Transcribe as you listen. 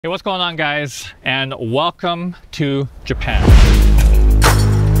Hey, what's going on, guys? And welcome to Japan.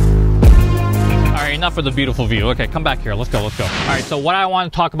 All right, enough of the beautiful view. Okay, come back here. Let's go. All right, so what I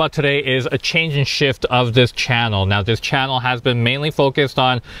want to talk about today is a change and shift of this channel. Now, this channel has been mainly focused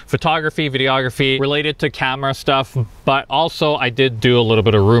on photography, videography, related to camera stuff, but also I did do a little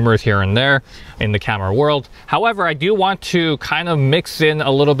bit of rumors here and there in the camera world. However, I do want to kind of mix in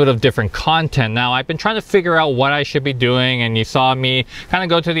a little bit of different content. Now, I've been trying to figure out what I should be doing, and you saw me kind of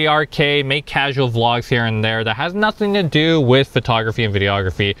go to the arcade, make casual vlogs here and there that has nothing to do with photography and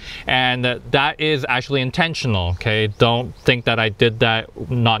videography, and that is actually intentional. Okay, don't think that I did that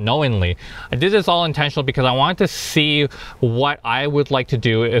not knowingly. I did this all intentional because I wanted to see what I would like to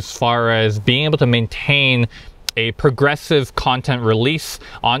do as far as being able to maintain a progressive content release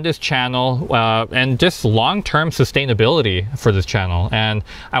on this channel and just long-term sustainability for this channel. And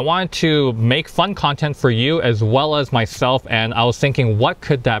I wanted to make fun content for you as well as myself, and I was thinking, what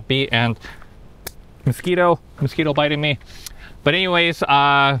could that be? And mosquito biting me. But anyways,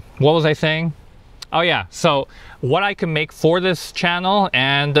 what was I saying? Oh yeah, so what I can make for this channel,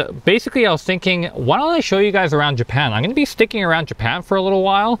 and basically I was thinking, why don't I show you guys around Japan? I'm going to be sticking around Japan for a little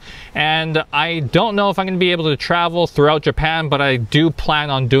while, and I don't know if I'm going to be able to travel throughout Japan, but I do plan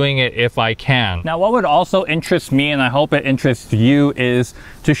on doing it if I can. Now, what would also interest me, and I hope it interests you, is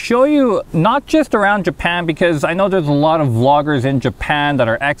to show you not just around Japan, because I know there's a lot of vloggers in Japan that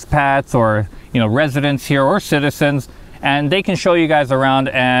are expats or, you know, residents here or citizens, and they can show you guys around,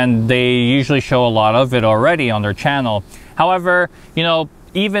 and they usually show a lot of it already on their channel. However, you know,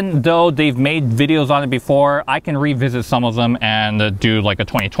 even though they've made videos on it before, I can revisit some of them and do like a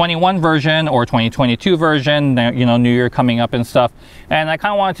 2021 version or 2022 version, you know, New Year coming up and stuff. And I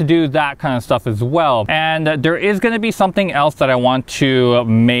kind of wanted to do that kind of stuff as well. And there is going to be something else that I want to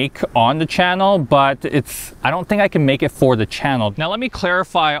make on the channel, but I don't think I can make it for the channel. Now, let me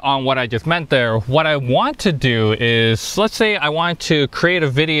clarify on what I just meant there. What I want to do is, let's say I want to create a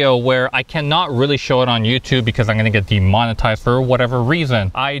video where I cannot really show it on YouTube because I'm going to get demonetized for whatever reason.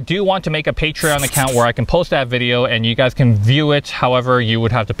 I do want to make a Patreon account where I can post that video and you guys can view it. However, you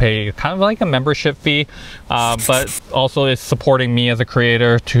would have to pay kind of like a membership fee, but also it's supporting me as a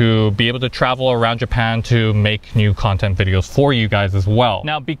creator to be able to travel around Japan to make new content videos for you guys as well.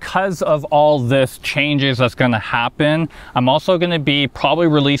 Now, because of all this changes that's going to happen, I'm also going to be probably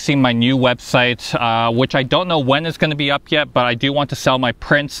releasing my new website, which I don't know when it's going to be up yet, but I do want to sell my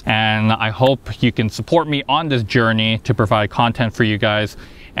prints, and I hope you can support me on this journey to provide content for you guys.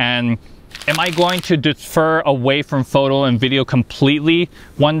 And am I going to defer away from photo and video completely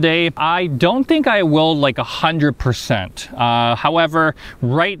one day? I don't think I will, like 100%. However,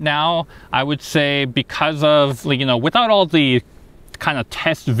 right now, I would say, because of, you know, without all the kind of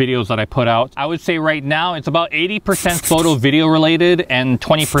test videos that I put out, I would say right now it's about 80% photo video related and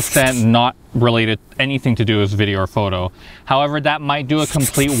 20% not related, anything to do with video or photo. However, that might do a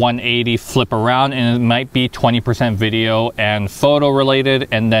complete 180 flip around, and it might be 20% video and photo related,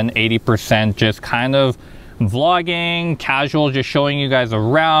 and then 80% just kind of vlogging, casual, just showing you guys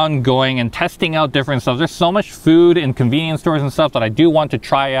around, going and testing out different stuff. There's so much food and convenience stores and stuff that I do want to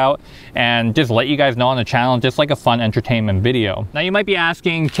try out and just let you guys know on the channel, just like a fun entertainment video. Now, you might be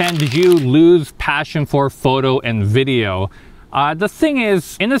asking, Ken, did you lose passion for photo and video? The thing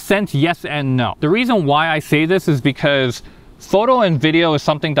is, in a sense, yes and no. The reason why I say this is because photo and video is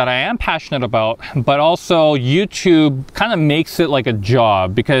something that I am passionate about, but also YouTube kind of makes it like a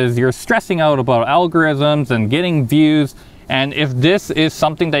job because you're stressing out about algorithms and getting views. And if this is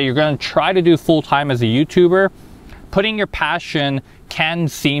something that you're going to try to do full-time as a YouTuber, putting your passion can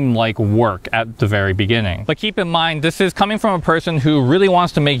seem like work at the very beginning. But keep in mind, this is coming from a person who really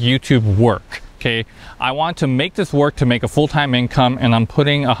wants to make YouTube work. Okay, I want to make this work to make a full-time income, and I'm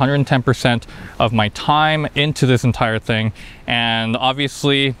putting 110% of my time into this entire thing. And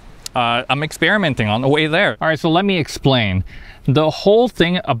obviously, I'm experimenting on the way there. All right, so let me explain. The whole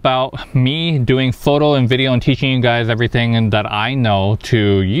thing about me doing photo and video and teaching you guys everything that I know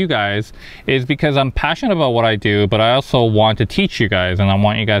to you guys is because I'm passionate about what I do, but I also want to teach you guys, and I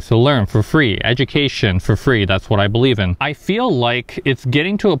want you guys to learn for free. Education for free, that's what I believe in. I feel like it's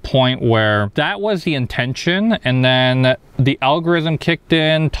getting to a point where that was the intention, and then the algorithm kicked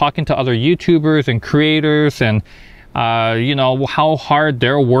in, talking to other YouTubers and creators, and you know, how hard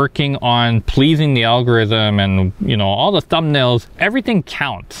they're working on pleasing the algorithm, and, you know, all the thumbnails, everything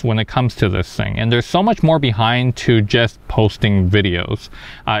counts when it comes to this thing. And there's so much more behind to just posting videos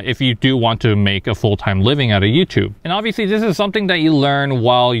if you do want to make a full-time living out of YouTube. And obviously this is something that you learn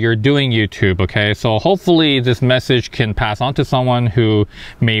while you're doing YouTube, okay? So hopefully this message can pass on to someone who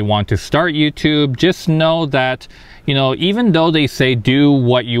may want to start YouTube. Just know that, you know, even though they say do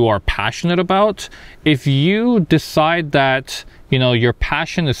what you are passionate about, if you decide that, you know, your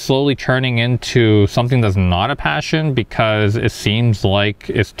passion is slowly turning into something that's not a passion because it seems like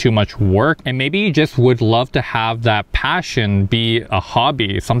it's too much work, and maybe you just would love to have that passion be a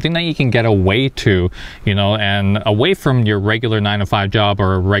hobby, something that you can get away to, you know, and away from your regular 9-to-5 job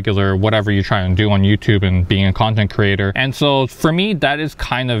or regular whatever you're trying to do on YouTube and being a content creator. And so for me, that is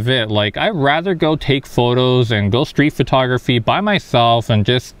kind of it. Like, I'd rather go take photos and go street photography by myself and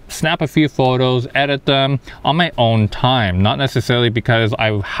just snap a few photos, edit them on my own time, not necessarily because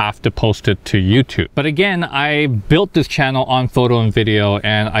I have to post it to YouTube. But again, I built this channel on photo and video,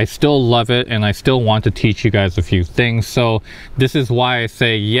 and I still love it, and I still want to teach you guys a few things. So this is why I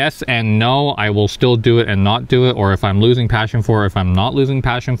say yes and no. I will still do it and not do it, or if I'm losing passion for it, if I'm not losing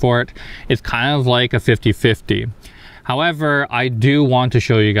passion for it, it's kind of like a 50-50. However, I do want to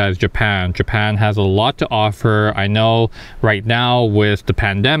show you guys Japan. Japan has a lot to offer. I know right now with the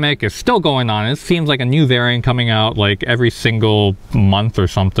pandemic, it's still going on. It seems like a new variant coming out like every single month or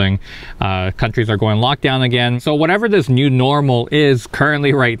something. Countries are going lockdown again. So whatever this new normal is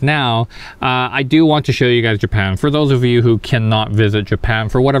currently right now, I do want to show you guys Japan. For those of you who cannot visit Japan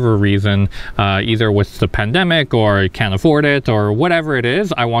for whatever reason, either with the pandemic or can't afford it or whatever it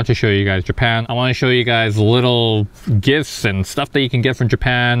is, I want to show you guys Japan. I want to show you guys little gifts and stuff that you can get from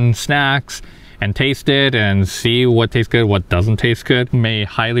Japan, snacks, and taste it and see what tastes good, what doesn't taste good. May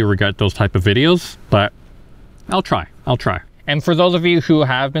highly regret those type of videos, but I'll try. And for those of you who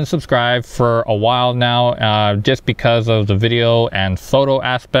have been subscribed for a while now, just because of the video and photo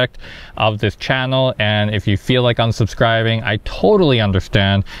aspect of this channel, and if you feel like unsubscribing, I totally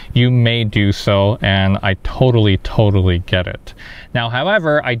understand. You may do so, and I totally get it. Now,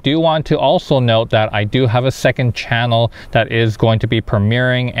 however, I do want to also note that I do have a second channel that is going to be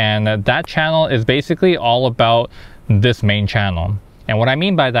premiering, and that channel is basically all about this main channel. And what I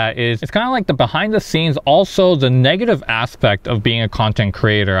mean by that is it's kind of like the behind the scenes, also the negative aspect of being a content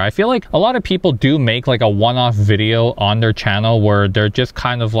creator. I feel like a lot of people do make like a one-off video on their channel where they're just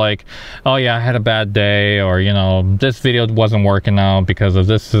kind of like, oh yeah, I had a bad day, or, you know, this video wasn't working out because of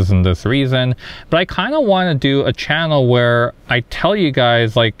this and this reason. But I kind of want to do a channel where I tell you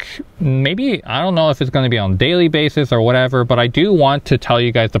guys, like, maybe, I don't know if it's going to be on a daily basis or whatever, but I do want to tell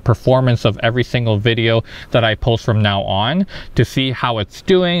you guys the performance of every single video that I post from now on, to see how it's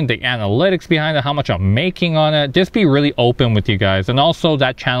doing, the analytics behind it, how much I'm making on it. Just be really open with you guys. And also,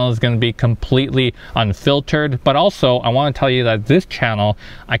 that channel is going to be completely unfiltered, but also I want to tell you that this channel,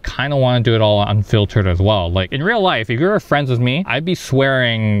 I kind of want to do it all unfiltered as well. Like in real life, if you're friends with me, I'd be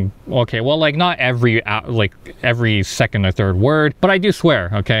swearing, okay, well, like not every second or third word, but I do swear,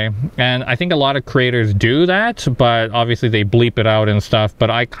 okay? And I think a lot of creators do that, but obviously they bleep it out and stuff. But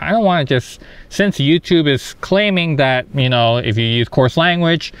I kind of want to just, since YouTube is claiming that, you know, if you use coarse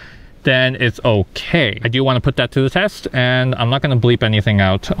language, then it's okay. I do want to put that to the test, and I'm not going to bleep anything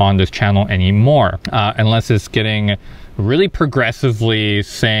out on this channel anymore, unless it's getting really progressively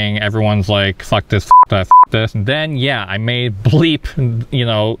saying everyone's like, fuck this, fuck that, fuck this. Then yeah, I may bleep, you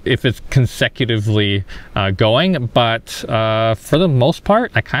know, if it's consecutively going, but for the most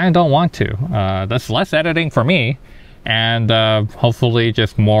part, I kind of don't want to. That's less editing for me, and hopefully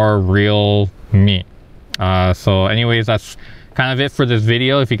just more real me. So anyways, that's kind of it for this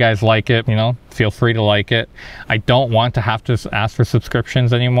video. If you guys like it, you know, feel free to like it. I don't want to have to ask for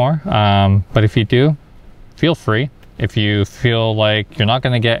subscriptions anymore, but if you do, feel free. If you feel like you're not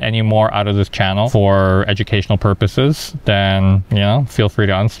going to get any more out of this channel for educational purposes, then, you know, feel free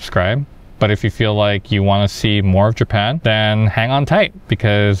to unsubscribe. But if you feel like you want to see more of Japan, then hang on tight,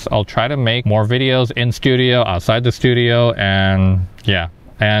 because I'll try to make more videos in studio, outside the studio, and yeah.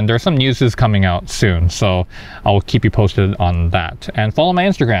 And there's some news coming out soon, so I'll keep you posted on that. And follow my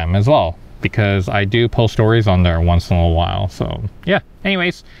Instagram as well, because I do post stories on there once in a while. So yeah,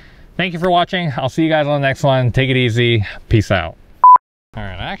 anyways, thank you for watching. I'll see you guys on the next one. Take it easy. Peace out. All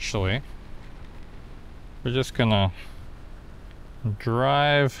right, actually, we're just gonna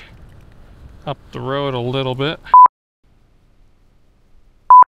drive up the road a little bit.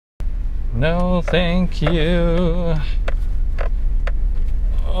 No, thank you.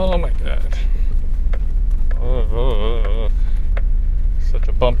 Oh my god. Oh, such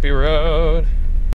a bumpy road.